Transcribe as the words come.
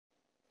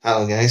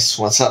Hello guys,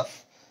 what's up?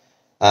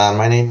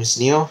 My name is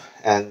Neil,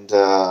 and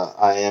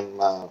I am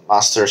a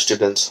master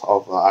student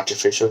of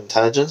artificial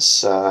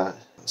intelligence,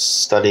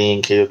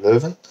 studying KU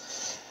Leuven.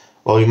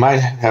 Well, you might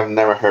have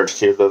never heard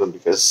KU Leuven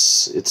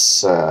because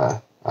it's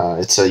a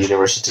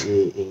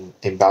university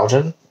in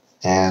Belgium,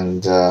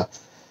 and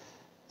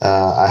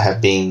I have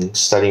been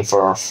studying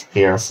for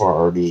here for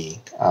already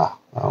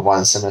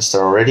one semester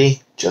already.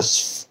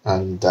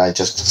 I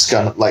just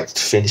gonna like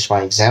to finish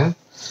my exam.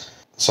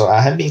 So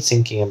I have been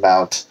thinking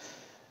about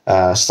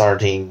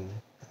starting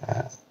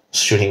uh,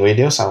 shooting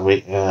videos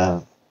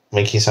and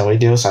making some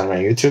videos on my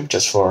YouTube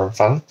just for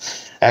fun.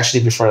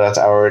 Actually, before that,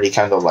 I already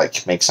kind of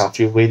like make some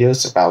few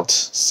videos about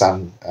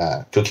some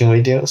cooking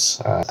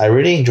videos. I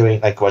really enjoy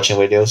like watching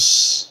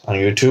videos on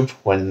YouTube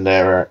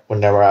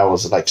whenever I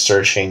was like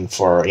searching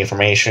for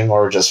information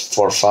or just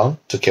for fun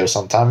to kill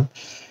some time.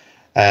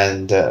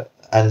 And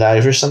I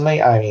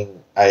recently, I mean,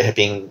 I have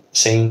been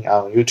seeing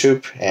on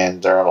YouTube,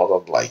 and there are a lot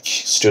of like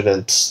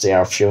students. They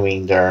are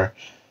filming their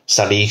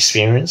study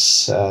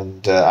experience,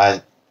 and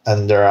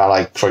there are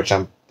like, for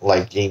example,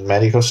 like in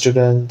medical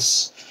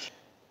students.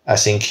 I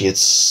think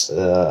it's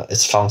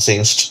fun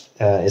things.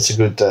 It's a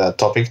good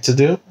topic to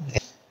do.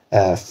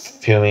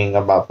 Filming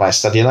about my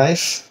study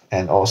life,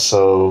 and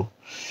also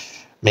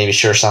maybe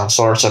share some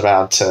thoughts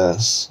about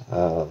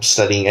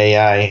studying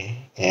AI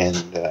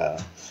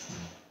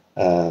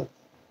uh,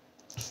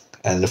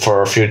 and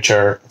for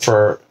future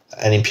for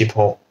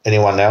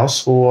anyone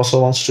else who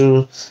also wants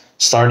to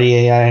study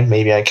AI,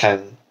 maybe I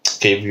can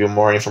give you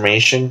more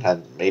information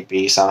and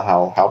maybe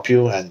somehow help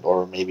you and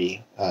or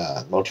maybe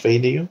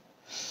motivate you.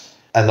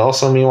 And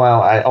also,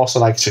 meanwhile, I also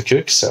like to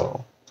cook,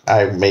 so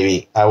I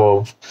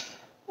will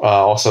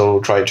also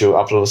try to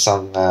upload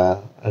some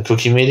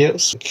cooking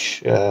videos.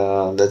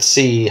 Let's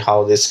see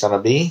how this gonna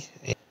be.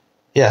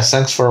 Yeah,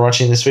 thanks for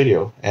watching this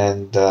video,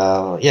 and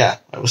yeah,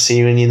 I will see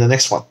you in the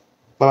next one.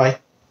 Bye bye.